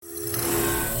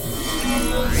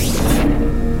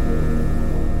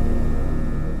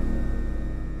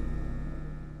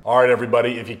All right,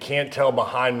 everybody, if you can't tell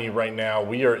behind me right now,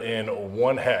 we are in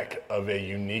one heck of a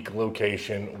unique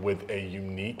location with a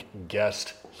unique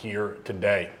guest here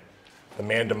today. The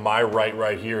man to my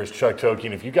right here is Chuck Thokey.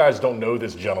 And if you guys don't know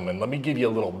this gentleman, let me give you a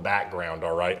little background,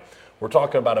 all right? We're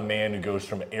talking about a man who goes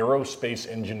from aerospace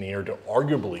engineer to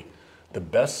arguably the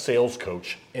best sales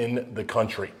coach in the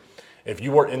country. If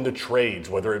you are in the trades,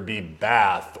 whether it be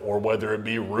bath or whether it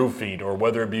be roofing or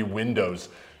whether it be windows,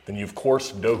 then you of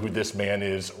course know who this man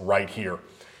is right here.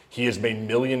 He has made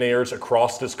millionaires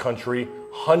across this country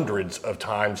hundreds of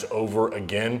times over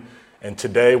again. And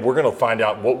today we're gonna find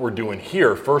out what we're doing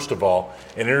here, first of all,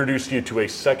 and introduce you to a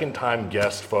second-time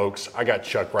guest, folks. I got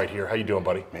Chuck right here. How you doing,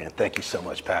 buddy? Man, thank you so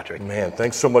much, Patrick. Man,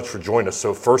 thanks so much for joining us.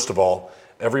 So first of all,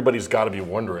 everybody's gotta be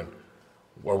wondering,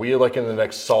 are we like in the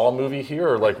next Saw movie here,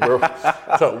 or like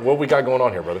so what we got going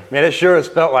on here, brother? Man, it sure has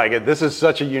felt like it. This is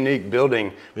such a unique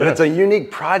building, but It's a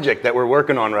unique project that we're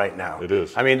working on right now. It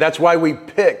is. I mean, that's why we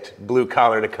picked Blue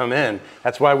Collar to come in.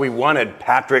 That's why we wanted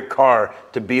Patrick Carr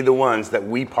to be the ones that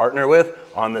we partner with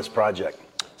on this project.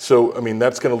 So, I mean,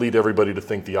 that's going to lead everybody to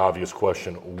think the obvious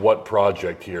question, what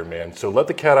project here, man? So let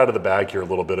the cat out of the bag here a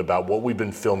little bit about what we've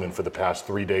been filming for the past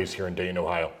 3 days here in Dayton,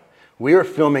 Ohio. We are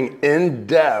filming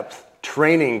in-depth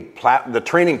the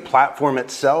training platform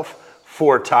itself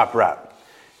for Top Rep.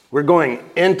 We're going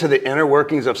into the inner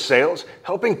workings of sales,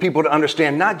 helping people to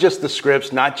understand not just the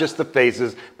scripts, not just the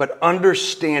phases, but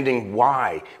understanding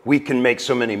why we can make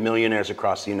so many millionaires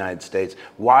across the United States,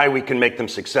 why we can make them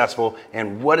successful,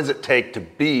 and what does it take to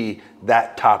be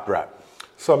that top rep.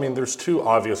 So, I mean, there's two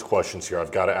obvious questions here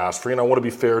I've got to ask for you, and I want to be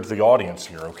fair to the audience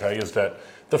here, okay? Is that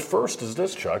the first is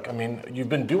this, Chuck. I mean, you've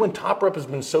been doing, Top Rep has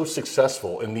been so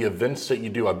successful in the events that you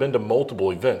do. I've been to multiple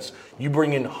events. You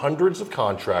bring in hundreds of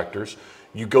contractors,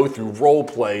 you go through role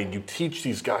play, and you teach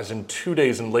these guys in 2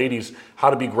 days and ladies how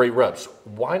to be great reps.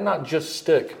 Why not just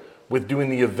stick with doing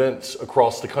the events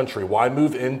across the country? Why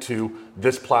move into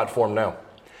this platform now?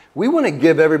 We want to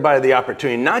give everybody the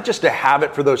opportunity not just to have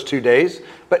it for those 2 days,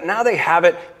 but now they have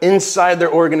it inside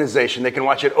their organization. They can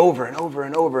watch it over and over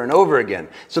and over and over again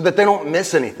so that they don't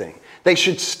miss anything. They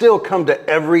should still come to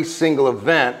every single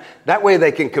event. That way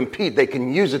they can compete, they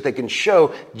can use it, they can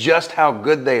show just how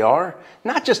good they are,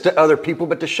 not just to other people,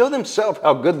 but to show themselves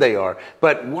how good they are.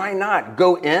 But why not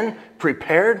go in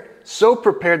prepared, so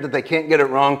prepared that they can't get it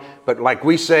wrong, but like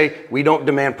we say, we don't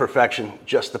demand perfection,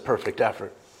 just the perfect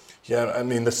effort. Yeah, I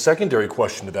mean, the secondary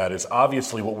question to that is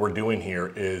obviously what we're doing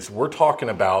here is we're talking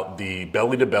about the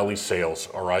belly-to-belly sales,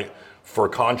 all right, for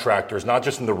contractors, not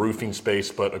just in the roofing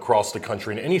space, but across the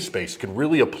country in any space, can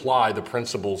really apply the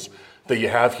principles that you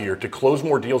have here to close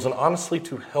more deals and honestly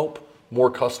to help more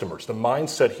customers. The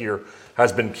mindset here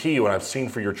has been key when I've seen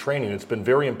for your training. It's been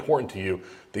very important to you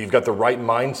that you've got the right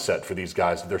mindset for these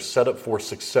guys, that they're set up for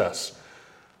success.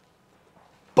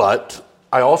 But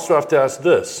I also have to ask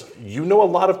this. You know a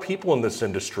lot of people in this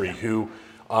industry who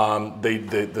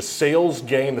the sales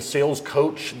game, the sales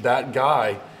coach, that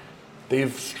guy,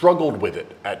 they've struggled with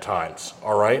it at times,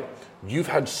 all right? You've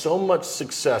had so much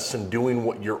success in doing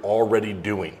what you're already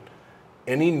doing.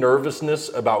 Any nervousness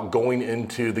about going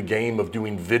into the game of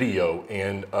doing video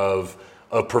and of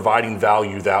providing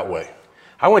value that way?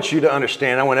 I want you to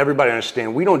understand, I want everybody to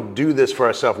understand, we don't do this for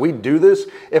ourselves. We do this,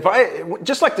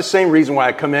 just like the same reason why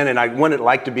I come in and I wouldn't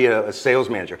like to be a sales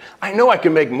manager. I know I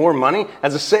can make more money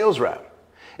as a sales rep.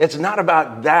 It's not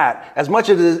about that as much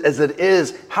as it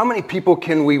is, how many people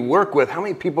can we work with? How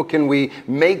many people can we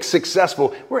make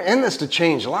successful? We're in this to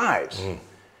change lives.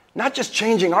 Not just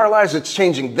changing our lives, it's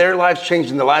changing their lives,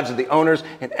 changing the lives of the owners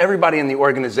and everybody in the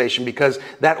organization, because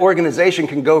that organization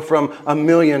can go from $1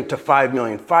 million to $5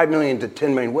 million, $5 million to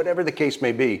 $10 million, whatever the case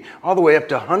may be, all the way up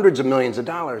to hundreds of millions of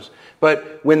dollars.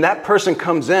 But when that person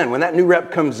comes in, when that new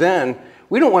rep comes in,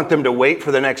 we don't want them to wait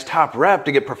for the next top rep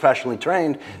to get professionally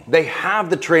trained. They have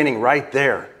the training right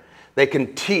there. They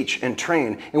can teach and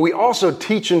train. And we also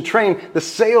teach and train the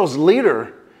sales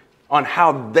leader on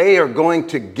how they are going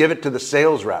to give it to the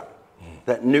sales rep.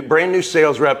 That brand new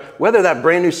sales rep, whether that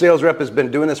brand new sales rep has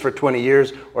been doing this for 20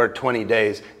 years or 20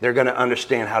 days, they're going to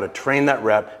understand how to train that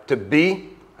rep to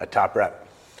be a top rep.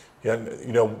 Yeah,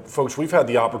 you know, folks, we've had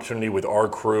the opportunity with our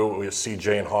crew, we have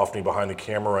CJ and Hoffney behind the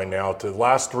camera right now, to the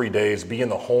last 3 days be in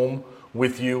the home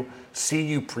with you, see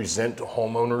you present to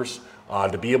homeowners,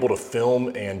 to be able to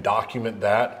film and document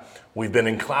that. We've been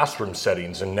in classroom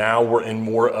settings, and now we're in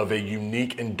more of a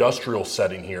unique industrial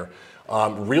setting here.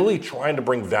 Really trying to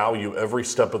bring value every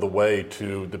step of the way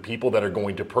to the people that are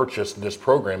going to purchase this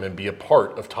program and be a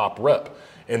part of Top Rep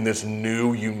in this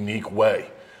new, unique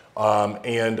way.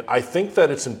 And I think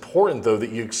that it's important, though, that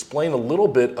you explain a little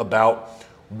bit about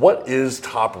what is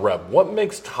Top Rep. What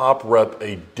makes Top Rep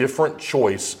a different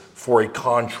choice for a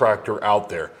contractor out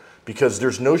there? Because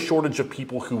there's no shortage of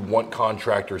people who want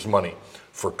contractors' money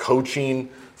for coaching,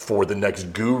 for the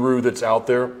next guru that's out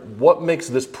there. What makes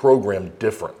this program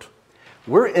different?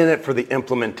 We're in it for the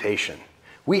implementation.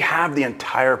 We have the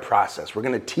entire process. We're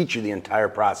going to teach you the entire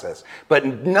process, but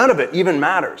none of it even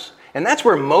matters. And that's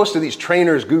where most of these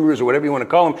trainers, gurus, or whatever you want to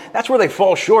call them, that's where they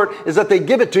fall short, is that they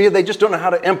give it to you, they just don't know how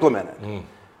to implement it.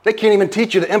 They can't even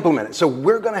teach you to implement it. So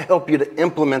we're going to help you to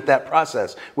implement that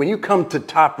process. When you come to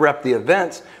Top Rep the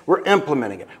events, we're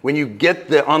implementing it. When you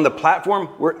get on the platform,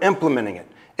 we're implementing it.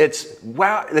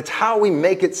 It's how we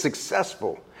make it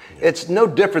successful. It's no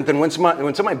different than when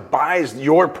somebody buys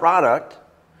your product,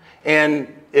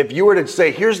 and if you were to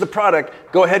say, here's the product,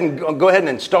 go ahead and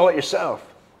install it yourself.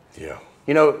 Yeah.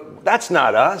 You know, that's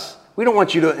not us. We don't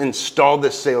want you to install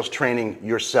this sales training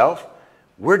yourself.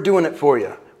 We're doing it for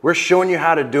you. We're showing you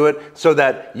how to do it so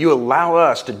that you allow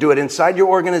us to do it inside your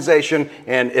organization.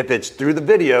 And if it's through the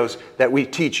videos, that we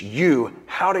teach you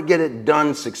how to get it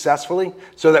done successfully,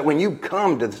 so that when you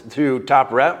come to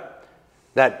Top Rep,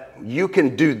 that you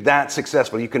can do that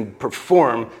successfully. You can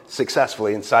perform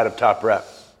successfully inside of Top Rep.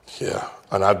 Yeah,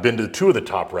 and I've been to 2 of the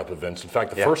Top Rep events. In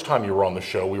fact, the first time you were on the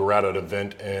show, we were at an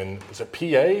event in, was it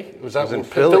PA? Was that in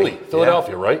Philly?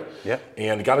 Philadelphia, right? Yeah.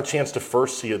 And got a chance to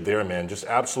first see it there, man. Just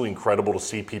absolutely incredible to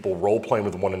see people role-playing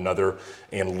with one another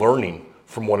and learning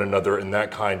from one another in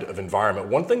that kind of environment.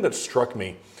 One thing that struck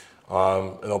me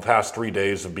in the past 3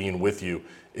 days of being with you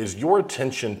is your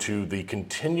attention to the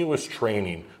continuous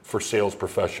training for sales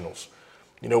professionals.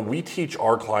 You know, we teach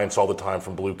our clients all the time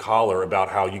from Blue Collar about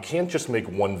how you can't just make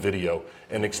one video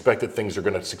and expect that things are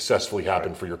going to successfully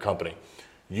happen for your company.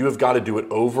 You have got to do it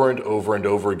over and over and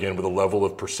over again with a level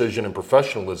of precision and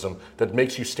professionalism that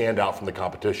makes you stand out from the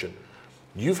competition.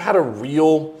 You've had a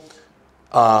real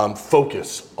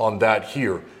focus on that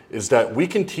here, is that we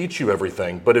can teach you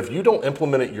everything, but if you don't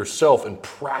implement it yourself and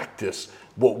practice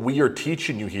what we are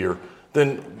teaching you here,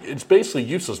 then it's basically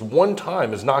useless. One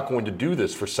time is not going to do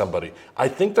this for somebody. I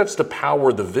think that's the power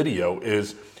of the video,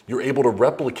 is you're able to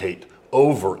replicate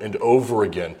over and over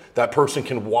again. That person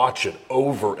can watch it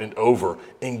over and over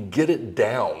and get it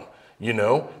down. You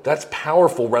know, that's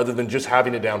powerful rather than just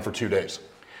having it down for 2 days.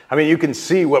 I mean, you can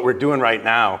see what we're doing right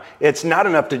now. It's not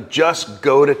enough to just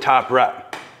go to Top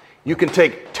Rep. You can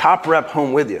take Top Rep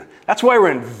home with you. That's why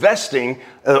we're investing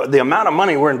the amount of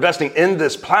money we're investing in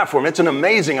this platform. It's an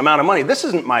amazing amount of money. This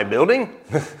isn't my building,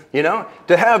 you know,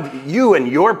 to have you and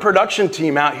your production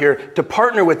team out here to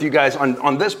partner with you guys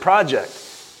on this project.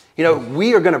 You know,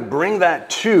 we are going to bring that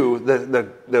to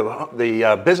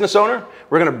the business owner.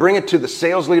 We're going to bring it to the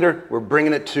sales leader. We're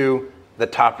bringing it to the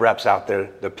top reps out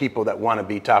there, the people that want to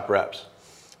be top reps.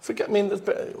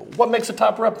 What makes a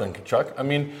top rep then, Chuck? I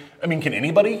mean, can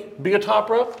anybody be a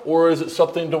top rep, or is it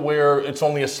something to where it's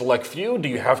only a select few? Do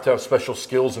you have to have special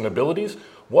skills and abilities?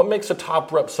 What makes a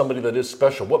top rep somebody that is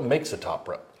special? What makes a top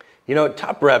rep? You know,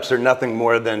 top reps are nothing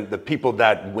more than the people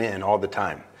that win all the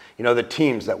time. You know, the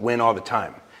teams that win all the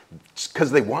time. It's because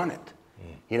they want it.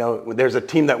 You know, there's a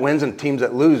team that wins and teams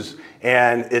that lose.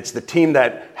 And it's the team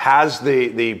that has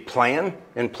the plan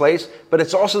in place, but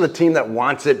it's also the team that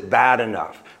wants it bad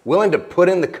enough, willing to put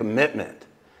in the commitment.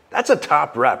 That's a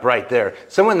top rep right there.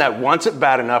 Someone that wants it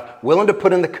bad enough, willing to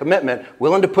put in the commitment,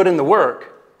 willing to put in the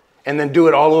work, and then do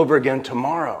it all over again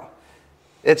tomorrow.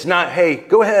 It's not, hey,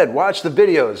 go ahead, watch the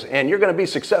videos, and you're going to be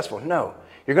successful. No,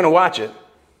 you're going to watch it.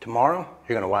 Tomorrow,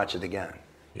 you're going to watch it again.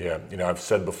 Yeah, you know, I've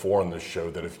said before on this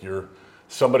show that if you're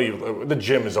somebody, the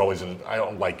gym is always, I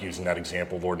don't like using that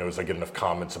example. Lord knows I get enough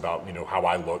comments about, you know, how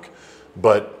I look.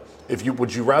 But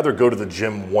would you rather go to the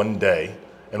gym one day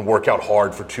and work out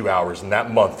hard for 2 hours, and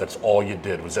that month, that's all you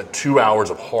did, was that 2 hours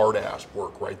of hard-ass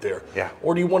work right there? Yeah.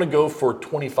 Or do you want to go for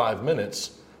 25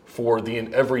 minutes for the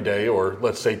every day, or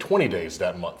let's say 20 days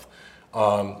that month?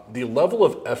 The level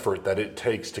of effort that it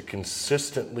takes to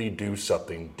consistently do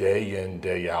something day in,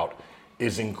 day out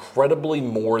is incredibly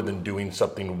more than doing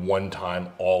something one time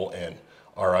all in,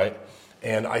 all right?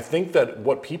 And I think that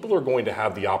what people are going to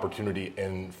have the opportunity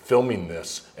in filming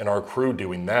this and our crew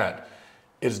doing that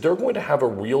is they're going to have a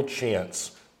real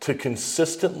chance to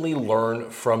consistently learn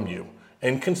from you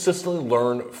and consistently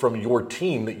learn from your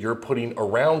team that you're putting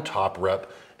around Top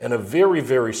Rep in a very,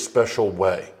 very special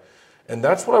way. And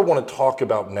that's what I want to talk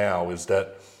about now, is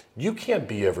that you can't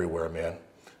be everywhere, man.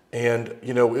 And,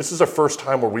 you know, this is the first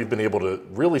time where we've been able to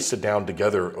really sit down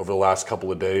together over the last couple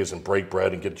of days and break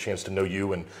bread and get a chance to know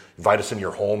you and invite us into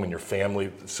your home and your family.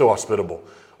 It's so hospitable.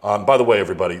 By the way,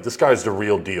 everybody, this guy's the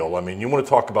real deal. I mean, you want to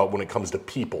talk about when it comes to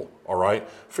people, all right?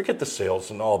 Forget the sales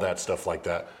and all that stuff like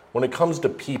that. When it comes to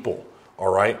people,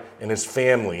 all right, and his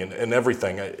family and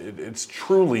everything, it's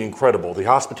truly incredible. The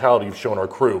hospitality you've shown our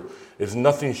crew is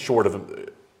nothing short of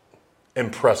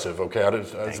impressive, okay?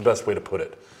 That's the best way to put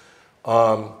it.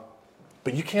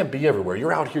 But you can't be everywhere.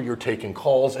 You're out here, you're taking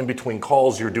calls. In between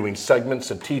calls, you're doing segments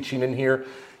and teaching in here.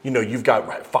 You know, you've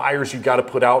got fires you've got to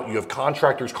put out. You have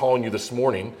contractors calling you this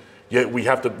morning. Yet we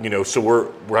have to, you know, so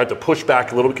we're have to push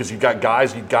back a little because you've got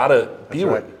guys you've got to be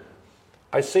with.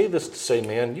 I say this to say,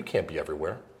 man, you can't be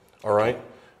everywhere, all right?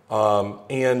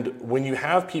 And when you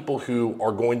have people who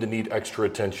are going to need extra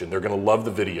attention, they're going to love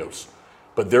the videos,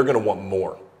 but they're going to want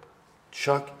more.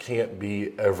 Chuck can't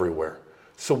be everywhere.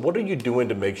 So what are you doing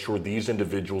to make sure these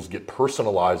individuals get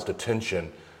personalized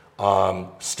attention,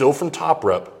 still from Top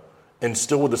Rep, and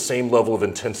still with the same level of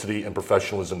intensity and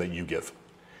professionalism that you give?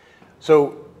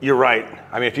 So you're right.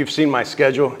 I mean, if you've seen my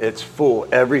schedule, it's full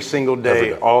every single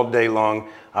day, all day long.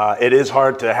 It is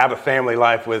hard to have a family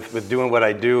life with doing what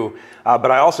I do.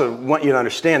 But I also want you to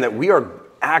understand that we are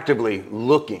actively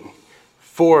looking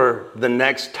for the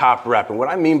next top rep. And what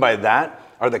I mean by that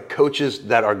are the coaches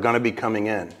that are going to be coming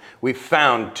in. We've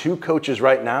found 2 coaches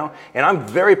right now, and I'm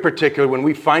very particular when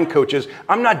we find coaches.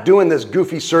 I'm not doing this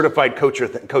goofy certified coaching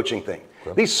thing.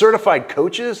 Okay. These certified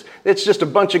coaches, it's just a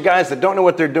bunch of guys that don't know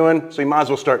what they're doing, so you might as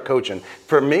well start coaching.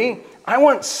 For me, I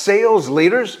want sales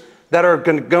leaders that are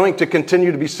going to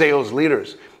continue to be sales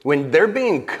leaders. When they're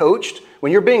being coached,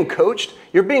 when you're being coached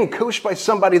by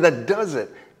somebody that does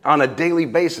it on a daily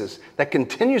basis, that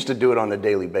continues to do it on a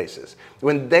daily basis.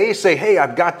 When they say, hey,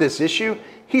 I've got this issue,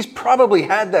 he's probably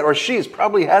had that, or she's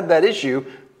probably had that issue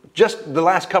just the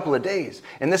last couple of days.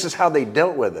 And this is how they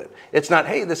dealt with it. It's not,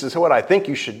 hey, this is what I think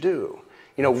you should do.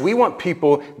 You know, we want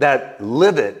people that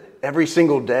live it every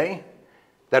single day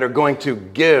that are going to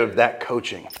give that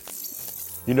coaching.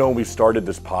 You know, when we started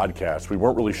this podcast, we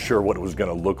weren't really sure what it was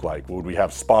going to look like. Would we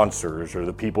have sponsors, or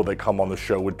the people that come on the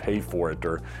show would pay for it,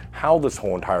 or how this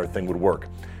whole entire thing would work?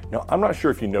 Now, I'm not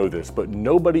sure if you know this, but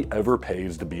nobody ever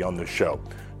pays to be on this show.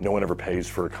 No one ever pays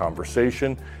for a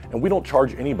conversation, and we don't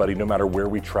charge anybody no matter where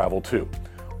we travel to.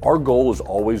 Our goal is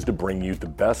always to bring you the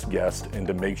best guest and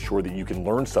to make sure that you can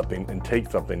learn something and take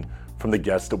something from the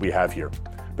guests that we have here.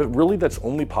 But really, that's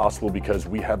only possible because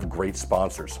we have great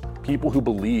sponsors, people who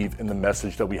believe in the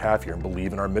message that we have here and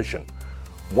believe in our mission.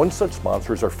 One such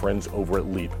sponsor is our friends over at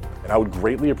Leap, and I would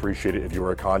greatly appreciate it if you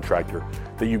are a contractor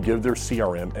that you give their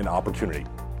CRM an opportunity.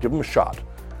 Give them a shot.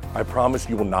 I promise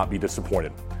you will not be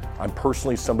disappointed. I'm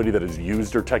personally somebody that has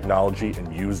used their technology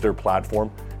and used their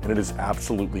platform, and it is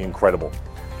absolutely incredible.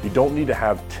 You don't need to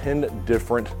have 10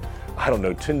 different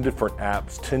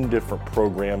apps, 10 different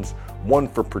programs, one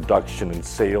for production and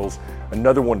sales,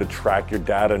 another one to track your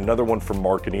data, another one for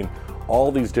marketing,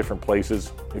 all these different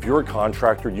places. If you're a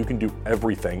contractor, you can do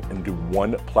everything into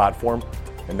one platform,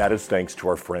 and that is thanks to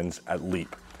our friends at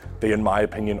Leap. They, in my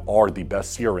opinion, are the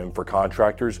best CRM for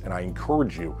contractors, and I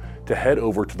encourage you to head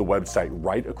over to the website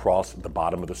right across the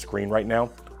bottom of the screen right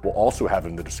now. We'll also have it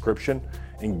in the description,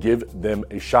 and give them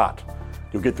a shot.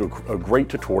 You'll get through a great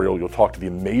tutorial. You'll talk to the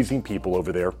amazing people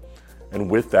over there. And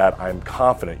with that, I am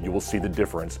confident you will see the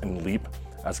difference in Leap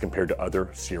as compared to other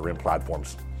CRM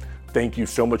platforms. Thank you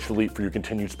so much to Leap for your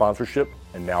continued sponsorship.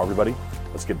 And now, everybody,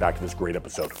 let's get back to this great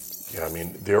episode. Yeah, I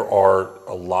mean, there are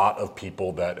a lot of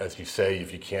people that, as you say,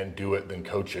 if you can't do it, then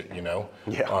coach it, you know?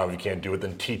 Yeah. If you can't do it,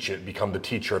 then teach it. Become the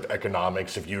teacher of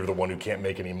economics if you're the one who can't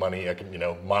make any money, you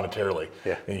know, monetarily.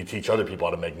 Yeah. And you teach other people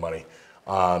how to make money.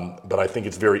 But I think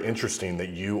it's very interesting that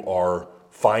you are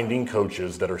finding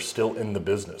coaches that are still in the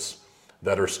business,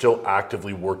 that are still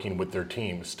actively working with their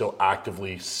team, still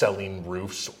actively selling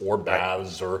roofs or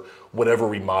baths or whatever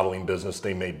remodeling business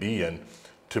they may be in,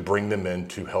 to bring them in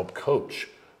to help coach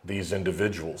these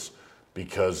individuals.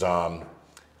 Because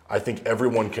I think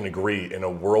everyone can agree, in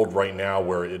a world right now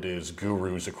where it is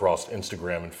gurus across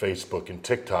Instagram and Facebook and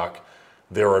TikTok,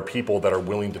 there are people that are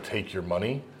willing to take your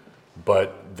money,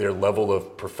 but their level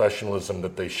of professionalism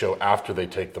that they show after they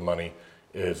take the money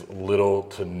is little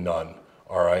to none.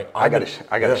 All right. I got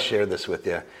to share this with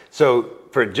you. So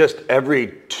for just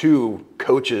every 2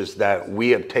 coaches that we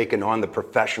have taken on, the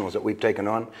professionals that we've taken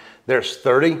on, there's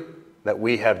 30 that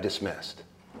we have dismissed.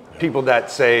 Yeah. People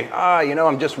that say, you know,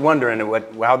 I'm just wondering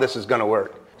how this is going to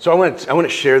work. So I want to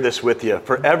share this with you.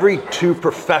 For every 2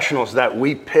 professionals that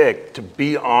we pick to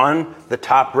be on the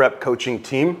Top Rep coaching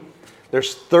team,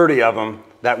 there's 30 of them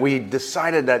that we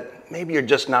decided that maybe you're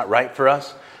just not right for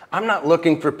us. I'm not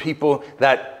looking for people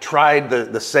that tried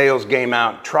the sales game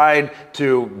out, tried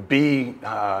to be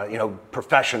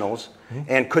professionals.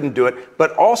 and couldn't do it.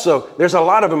 But also, there's a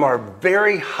lot of them are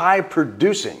very high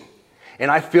producing. And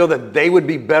I feel that they would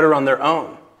be better on their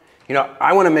own. You know,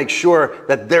 I want to make sure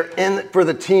that they're in it for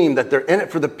the team, that they're in it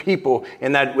for the people,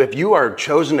 and that if you are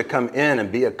chosen to come in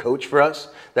and be a coach for us,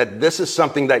 that this is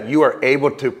something that you are able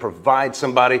to provide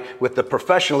somebody with the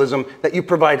professionalism that you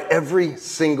provide every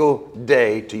single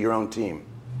day to your own team.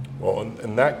 Well,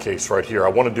 in that case right here, I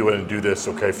want to do it and do this,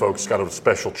 okay, folks? Got a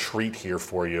special treat here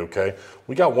for you, okay?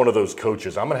 We got one of those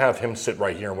coaches. I'm going to have him sit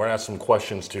right here, and we're going to ask some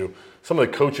questions to some of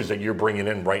the coaches that you're bringing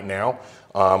in right now.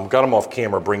 Got them off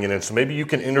camera bringing in, so maybe you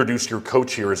can introduce your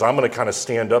coach here as I'm going to kind of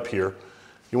stand up here.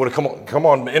 You want to come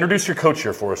on, introduce your coach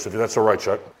here for us, if that's all right,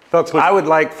 Chuck. Folks, I would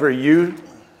like for you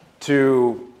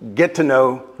to get to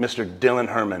know Mr. Dylan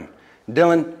Herman.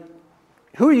 Dylan,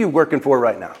 who are you working for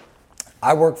right now?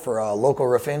 I work for Local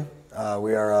Roofing.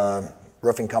 We are a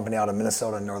roofing company out of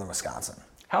Minnesota and northern Wisconsin.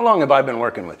 How long have I been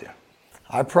working with you?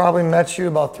 I probably met you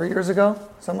about 3 years ago,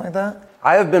 something like that.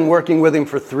 I have been working with him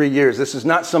for 3 years. This is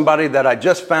not somebody that I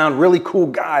just found really cool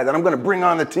guy that I'm going to bring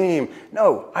on the team.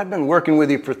 No, I've been working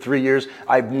with you for 3 years.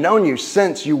 I've known you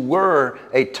since you were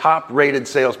a top-rated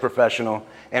sales professional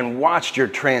and watched your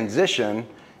transition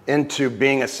into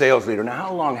being a sales leader. Now,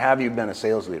 how long have you been a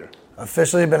sales leader?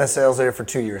 Officially been a sales leader for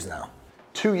 2 years now.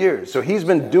 2 years. So he's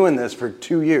been doing this for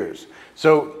 2 years.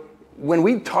 So when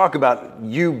we talk about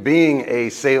you being a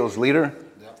sales leader,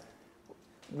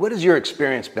 what has your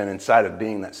experience been inside of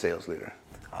being that sales leader?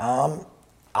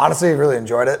 Honestly, I really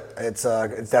enjoyed it. It's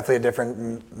definitely a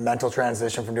different mental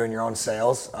transition from doing your own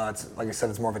sales. It's like I said,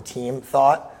 it's more of a team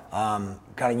thought.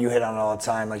 Kind of you hit on it all the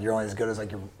time. Like you're only as good as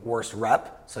like your worst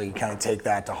rep, so you kind of take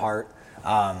that to heart.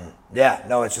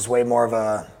 It's just way more of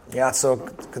a you're not so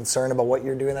concerned about what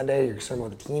you're doing that day. You're concerned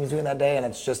about what the team's doing that day, and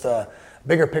it's just a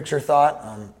bigger picture thought.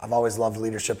 I've always loved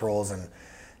leadership roles and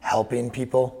helping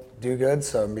people do good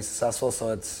and be successful.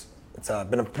 So it's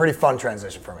been a pretty fun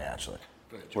transition for me, actually.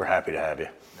 We're happy to have you.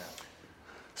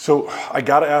 So I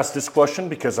got to ask this question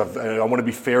because I want to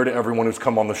be fair to everyone who's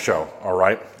come on the show, all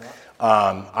right?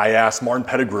 I asked Martin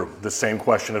Pettigrew the same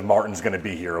question if Martin's going to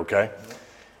be here, okay?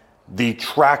 The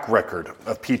track record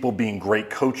of people being great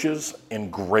coaches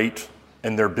and great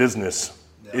in their business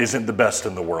isn't the best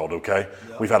in the world, okay?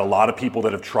 We've had a lot of people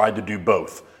that have tried to do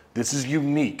both. This is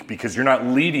unique because you're not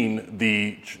leading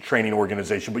the training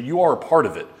organization, but you are a part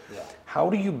of it. Yeah. How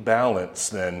do you balance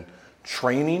then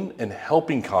training and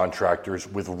helping contractors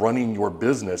with running your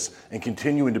business and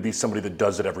continuing to be somebody that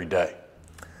does it every day?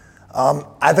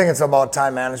 I think it's about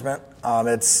time management.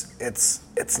 Doesn't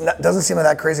seem like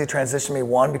that crazy transition to me.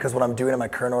 One, because what I'm doing in my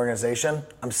current organization,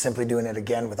 I'm simply doing it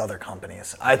again with other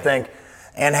companies. I think,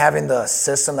 and having the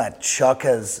system that Chuck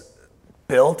has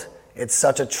built, it's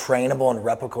such a trainable and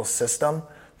replicable system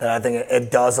that I think it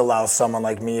does allow someone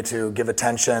like me to give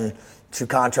attention to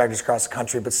contractors across the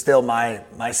country, but still my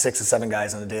 6 to 7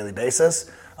 guys on a daily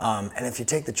basis. And if you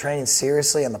take the training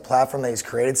seriously and the platform that he's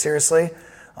created seriously,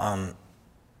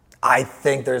 I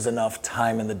think there's enough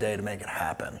time in the day to make it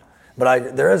happen. But I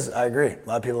agree. A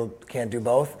lot of people can't do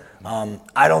both.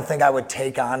 I don't think I would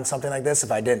take on something like this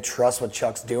if I didn't trust what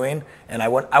Chuck's doing, and I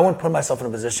wouldn't put myself in a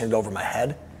position to go over my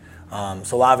head.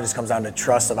 So a lot of it just comes down to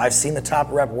trust. If I've seen the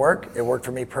top rep work, it worked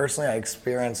for me personally. I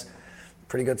experienced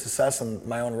pretty good success in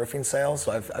my own roofing sales.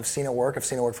 So I've seen it work. I've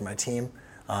seen it work for my team.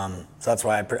 So that's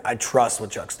why I trust what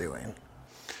Chuck's doing.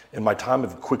 In my time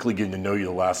of quickly getting to know you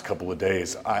the last couple of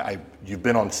days, you've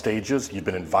been on stages. You've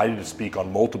been invited to speak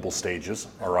on multiple stages,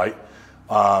 all right?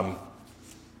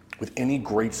 With any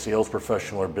great sales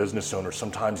professional or business owner,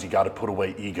 sometimes you got to put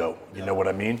away ego. You know what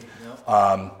I mean?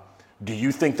 Yeah. Do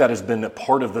you think that has been a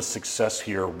part of the success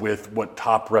here with what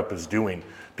Top Rep is doing?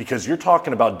 Because you're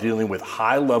talking about dealing with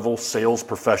high-level sales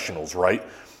professionals, right?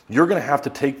 You're going to have to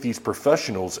take these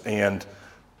professionals and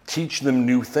teach them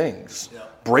new things,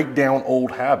 break down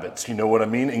old habits, you know what I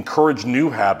mean? Encourage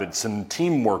new habits and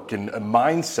teamwork and a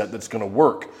mindset that's going to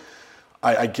work.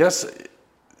 I guess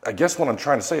what I'm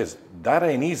trying to say is that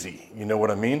ain't easy, you know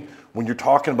what I mean? When you're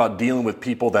talking about dealing with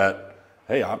people that,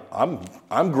 hey,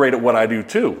 I'm great at what I do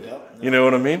too. You know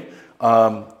what I mean?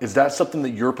 Is that something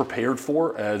that you're prepared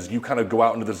for as you kind of go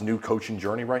out into this new coaching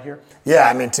journey right here? Yeah,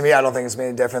 I mean, to me, I don't think it's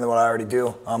any different than what I already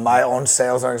do. My own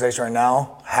sales organization right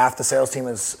now, half the sales team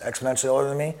is exponentially older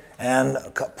than me, and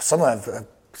some of them have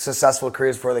successful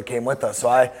careers before they came with us.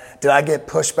 So did I get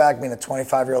pushback being a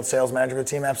 25-year-old sales manager for the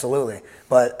team? Absolutely.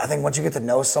 But I think once you get to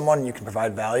know someone, you can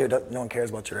provide value. No one cares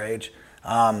about your age.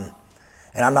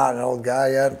 And I'm not an old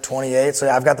guy yet, 28, so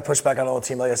I've got the pushback on the old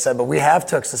team, like I said, but we've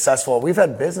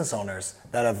had business owners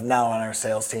that have now on our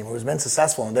sales team who's been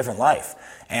successful in a different life.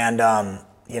 And,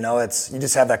 You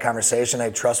just have that conversation.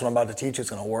 Hey, trust what I'm about to teach you. It's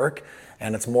going to work.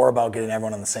 And it's more about getting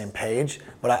everyone on the same page.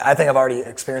 But I think I've already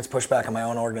experienced pushback in my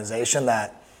own organization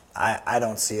that I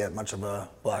don't see it much of a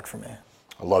block for me.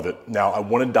 I love it. Now, I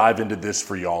want to dive into this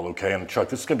for y'all, okay? And Chuck,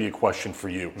 this is going to be a question for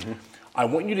you. Mm-hmm. I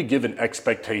want you to give an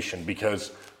expectation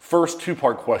because first,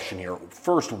 two-part question here.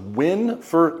 First,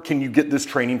 can you get this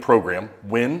training program?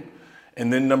 When?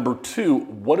 And then number two,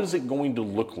 what is it going to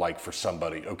look like for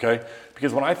somebody, okay?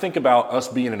 Because when I think about us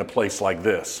being in a place like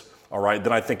this, all right,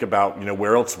 then I think about,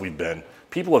 where else we've been.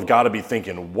 People have got to be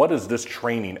thinking, what is this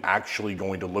training actually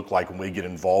going to look like when we get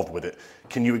involved with it?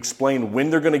 Can you explain when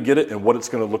they're going to get it and what it's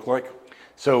going to look like?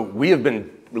 So we have been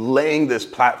laying this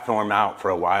platform out for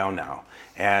a while now,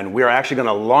 and we're actually going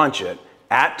to launch it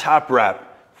at Top Rep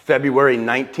February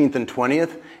 19th and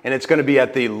 20th, and it's going to be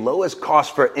at the lowest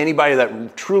cost for anybody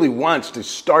that truly wants to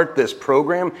start this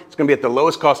program. It's going to be at the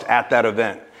lowest cost at that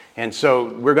event. And so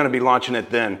we're going to be launching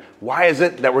it then. Why is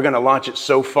it that we're going to launch it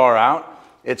so far out?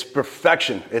 It's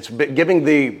perfection. It's giving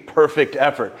the perfect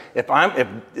effort. If I'm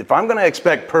going to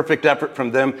expect perfect effort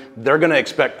from them, they're going to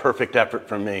expect perfect effort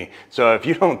from me. So if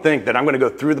you don't think that I'm going to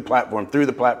go through the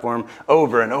platform,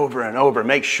 over and over and over,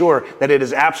 make sure that it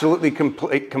is absolutely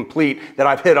complete, that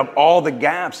I've hit up all the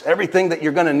gaps, everything that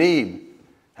you're going to need.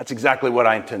 That's exactly what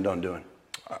I intend on doing.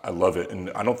 I love it.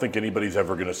 And I don't think anybody's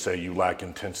ever going to say you lack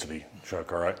intensity,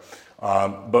 Chuck, all right?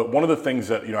 But one of the things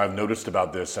that I've noticed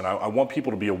about this, and I want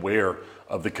people to be aware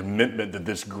of the commitment that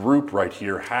this group right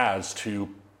here has to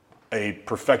a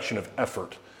perfection of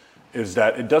effort, is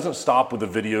that it doesn't stop with the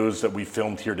videos that we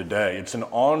filmed here today. It's an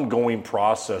ongoing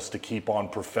process to keep on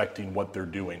perfecting what they're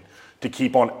doing, to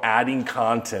keep on adding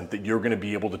content that you're going to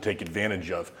be able to take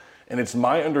advantage of. And it's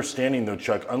my understanding, though,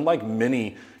 Chuck, unlike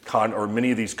many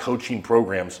of these coaching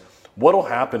programs, what'll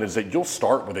happen is that you'll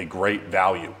start with a great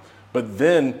value, but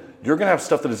then you're going to have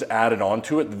stuff that is added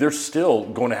onto it. They're still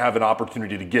going to have an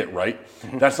opportunity to get, right?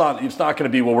 Mm-hmm. It's not going to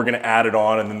be, well, we're going to add it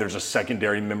on and then there's a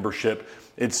secondary membership.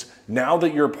 It's now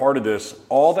that you're a part of this,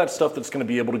 all that stuff that's going to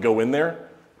be able to go in there,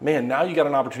 man, now you got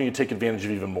an opportunity to take advantage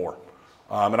of even more.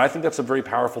 And I think that's a very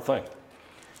powerful thing.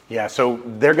 Yeah, so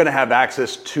they're going to have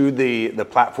access to the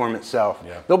platform itself.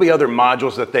 Yeah. There'll be other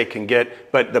modules that they can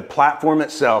get, but the platform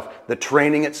itself, the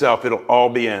training itself, it'll all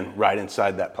be right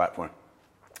inside that platform.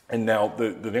 And now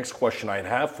the next question I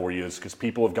have for you is, because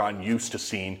people have gotten used to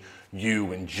seeing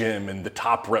you and Jim and the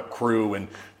Top Rep crew and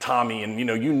Tommy and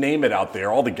you name it out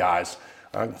there, all the guys.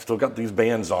 I've still got these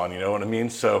bands on, you know what I mean?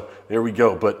 So there we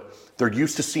go. But they're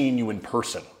used to seeing you in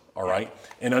person, all right?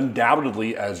 And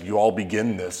undoubtedly, as you all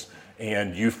begin this,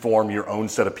 and you form your own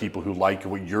set of people who like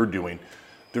what you're doing,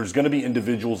 there's going to be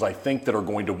individuals, I think, that are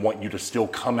going to want you to still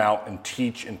come out and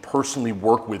teach and personally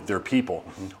work with their people.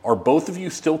 Mm-hmm. Are both of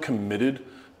you still committed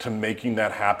to making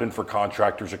that happen for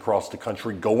contractors across the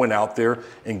country, going out there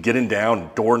and getting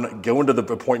down, going to the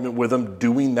appointment with them,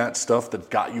 doing that stuff that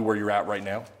got you where you're at right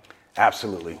now?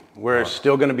 Absolutely. We're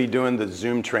still going to be doing the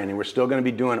Zoom training. We're still going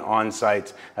to be doing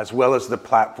on-sites as well as the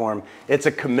platform. It's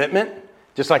a commitment.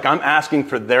 Just like I'm asking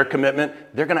for their commitment,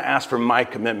 they're going to ask for my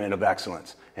commitment of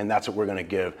excellence. And that's what we're going to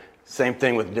give. Same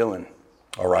thing with Dylan.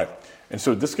 All right. And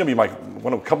so this is going to be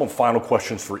a couple of final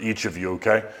questions for each of you,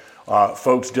 okay?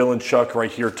 Folks, Dylan, Chuck, right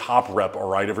here, Top Rep, all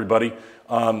right, everybody?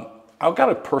 I've got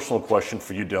a personal question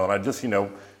for you, Dylan. I just,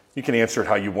 you can answer it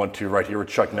how you want to right here with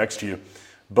Chuck next to you.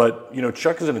 But,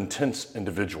 Chuck is an intense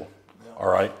individual, all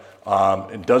right?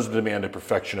 And does demand a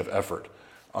perfection of effort.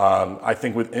 I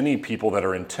think with any people that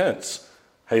are intense,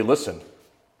 hey, listen,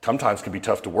 sometimes can be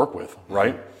tough to work with,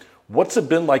 right? Mm-hmm. What's it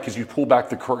been like as you pull back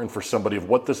the curtain for somebody of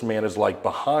what this man is like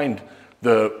behind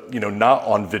the, not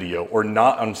on video or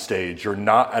not on stage or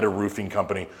not at a roofing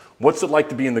company? What's it like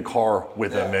to be in the car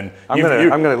with him? And I'm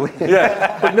gonna leave.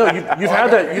 Yeah, but no, you've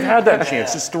had that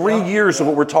chance. It's 3 years of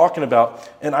what we're talking about,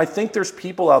 and I think there's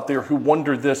people out there who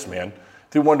wonder this, man.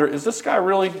 They wonder, is this guy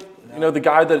really, the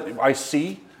guy that I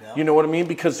see? You know what I mean?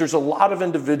 Because there's a lot of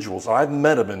individuals, I've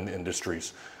met them in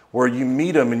industries, where you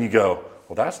meet them and you go,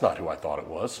 well, that's not who I thought it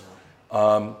was.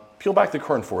 Peel back the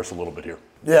curtain for us a little bit here.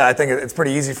 Yeah, I think it's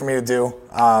pretty easy for me to do.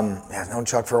 I've known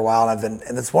Chuck for a while, and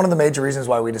it's one of the major reasons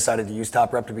why we decided to use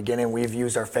Top Rep to begin in. We've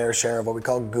used our fair share of what we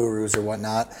call gurus or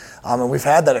whatnot, and we've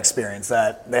had that experience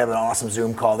that they have an awesome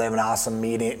Zoom call, they have an awesome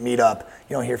meetup.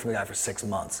 You don't hear from the guy for 6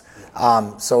 months.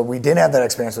 So we did have that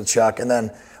experience with Chuck, and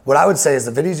then what I would say is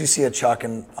the videos you see of Chuck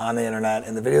on the internet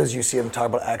and the videos you see of him talk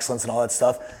about excellence and all that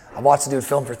stuff, I watched the dude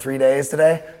film for 3 days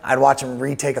today. I'd watch him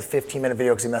retake a 15-minute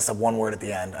video because he messed up one word at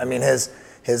the end. I mean, his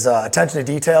his attention to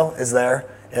detail is there.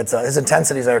 It's his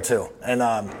intensity's there too, and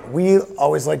we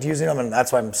always liked using him, and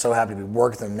that's why I'm so happy to be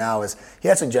working with him now. Is he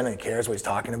actually genuinely cares what he's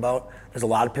talking about? There's a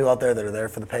lot of people out there that are there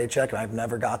for the paycheck, and I've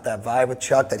never got that vibe with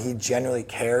Chuck that he genuinely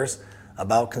cares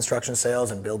about construction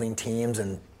sales and building teams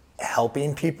and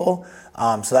helping people.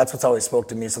 So that's what's always spoke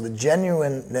to me. So the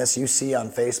genuineness you see on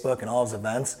Facebook and all his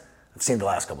events, I've seen the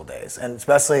last couple of days, and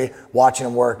especially watching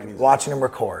him work, watching him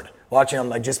record, watching him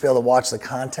like just be able to watch the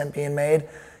content being made.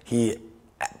 He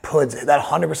puts that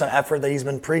 100% effort that he's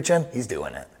been preaching. He's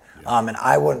doing it, and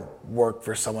I wouldn't work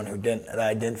for someone that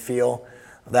I didn't feel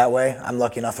that way. I'm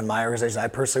lucky enough in my organization I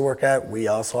personally work at, we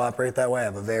also operate that way. I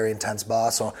have a very intense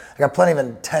boss, so I got plenty of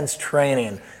intense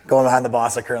training going behind the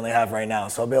boss I currently have right now,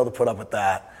 so I'll be able to put up with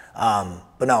that.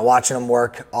 But no, watching him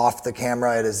work off the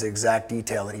camera, it is the exact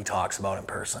detail that he talks about in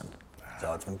person.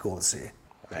 So it's been cool to see.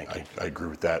 Thank you. I agree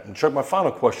with that. And Chuck, my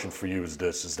final question for you is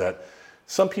this, is that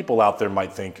some people out there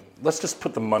might think, let's just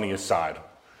put the money aside.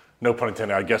 No pun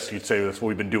intended, I guess you'd say that's what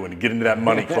we've been doing to get into that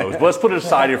money close. But let's put it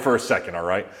aside here for a second, all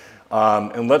right?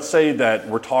 And let's say that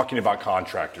we're talking about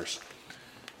contractors.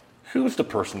 Who's the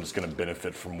person that's going to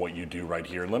benefit from what you do right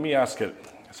here? And let me ask it,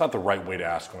 it's not the right way to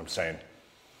ask what I'm saying.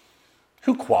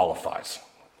 Who qualifies,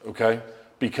 okay?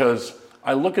 Because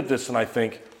I look at this and I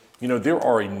think, there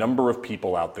are a number of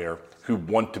people out there who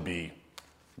want to be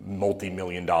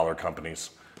multi-million-dollar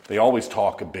companies. They always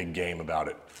talk a big game about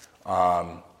it.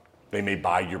 They may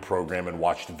buy your program and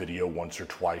watch the video once or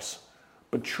twice.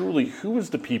 But truly, who is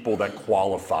the people that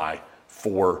qualify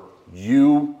for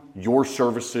you, your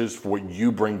services, for what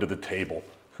you bring to the table?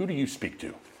 Who do you speak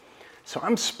to? So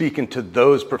I'm speaking to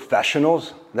those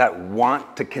professionals that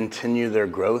want to continue their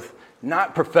growth,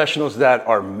 not professionals that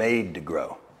are made to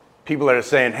grow. People that are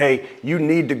saying, hey, you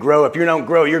need to grow. If you don't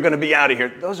grow, you're going to be out of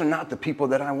here. Those are not the people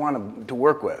that I want to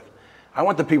work with. I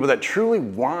want the people that truly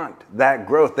want that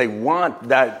growth. They want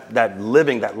that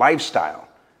living, that lifestyle.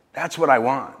 That's what I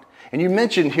want. And you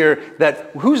mentioned here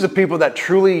that who's the people that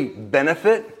truly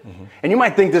benefit? Mm-hmm. And you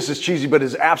might think this is cheesy, but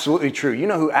it's absolutely true. You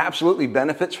know who absolutely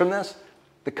benefits from this?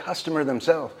 The customer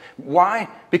themselves. Why?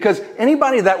 Because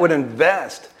anybody that would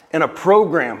invest in a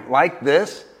program like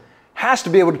this has to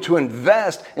be able to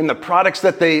invest in the products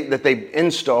that they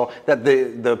install, that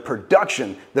the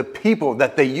production, the people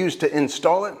that they use to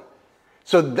install it.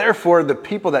 So therefore, the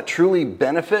people that truly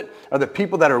benefit are the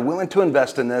people that are willing to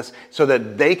invest in this so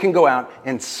that they can go out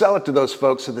and sell it to those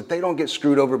folks so that they don't get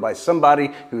screwed over by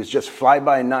somebody who is just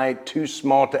fly-by-night, too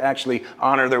small to actually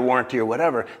honor their warranty or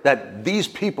whatever. That these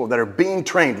people that are being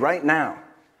trained right now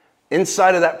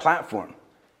inside of that platform,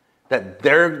 that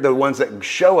they're the ones that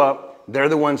show up, they're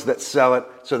the ones that sell it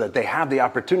so that they have the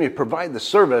opportunity to provide the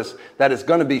service that is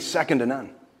going to be second to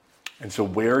none. And so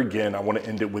where, again, I want to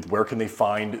end it with where can they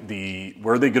find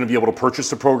where are they going to be able to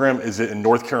purchase the program? Is it in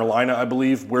North Carolina, I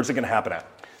believe? Where's it going to happen at?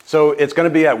 So it's going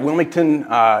to be at Wilmington,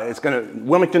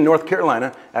 Wilmington, North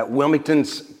Carolina, at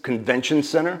Wilmington's Convention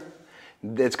Center.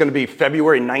 It's going to be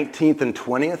February 19th and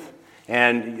 20th.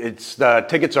 And the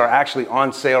tickets are actually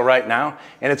on sale right now,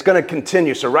 and it's going to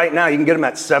continue. So right now you can get them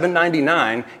at $7.99,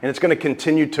 and it's going to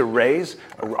continue to raise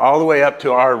all the way up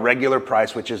to our regular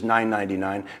price, which is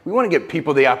 $9.99. We want to give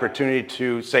people the opportunity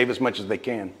to save as much as they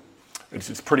can.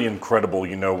 It's pretty incredible.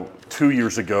 2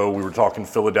 years ago we were talking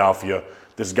Philadelphia.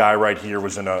 This guy right here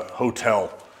was in a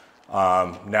hotel.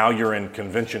 Now you're in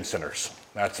convention centers.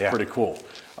 That's pretty cool.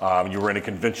 You were in a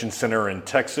convention center in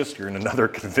Texas. You're in another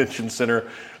convention center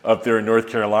up there in North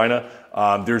Carolina.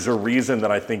 There's a reason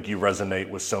that I think you resonate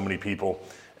with so many people.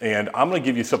 And I'm going to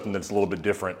give you something that's a little bit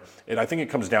different. And I think it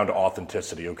comes down to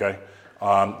authenticity, okay?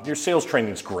 Your sales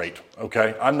training is great,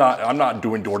 okay? I'm not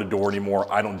doing door-to-door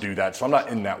anymore. I don't do that. So I'm not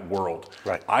in that world.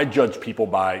 Right. I judge people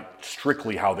by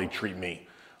strictly how they treat me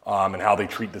and how they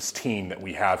treat this team that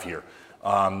we have here.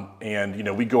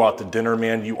 And we go out to dinner,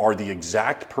 man. You are the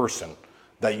exact person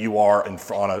that you are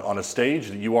on a stage,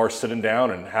 that you are sitting down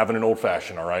and having an old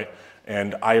fashioned, all right?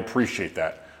 And I appreciate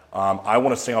that. I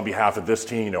want to say on behalf of this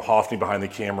team, Hoffney behind the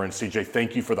camera and CJ,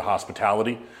 thank you for the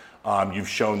hospitality. You've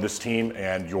shown this team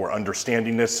and your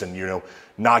understandingness and,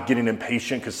 not getting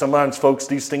impatient, because sometimes, folks,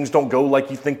 these things don't go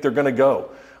like you think they're going to go.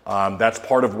 That's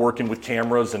part of working with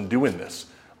cameras and doing this.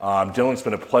 Dylan, it's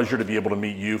been a pleasure to be able to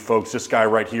meet you, folks. This guy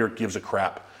right here gives a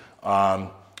crap.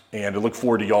 And I look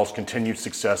forward to y'all's continued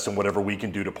success and whatever we can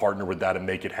do to partner with that and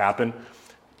make it happen.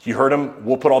 You heard him.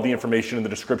 We'll put all the information in the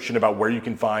description about where you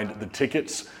can find the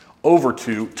tickets over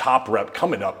to Top Rep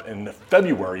coming up in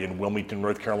February in Wilmington,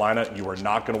 North Carolina. You are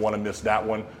not going to want to miss that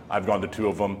one. I've gone to 2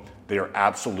 of them. They are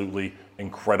absolutely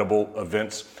incredible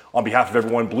events. On behalf of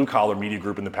everyone, Blue Collar Media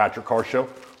Group and the Patrick Carr Show,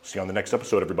 see you on the next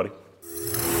episode, everybody.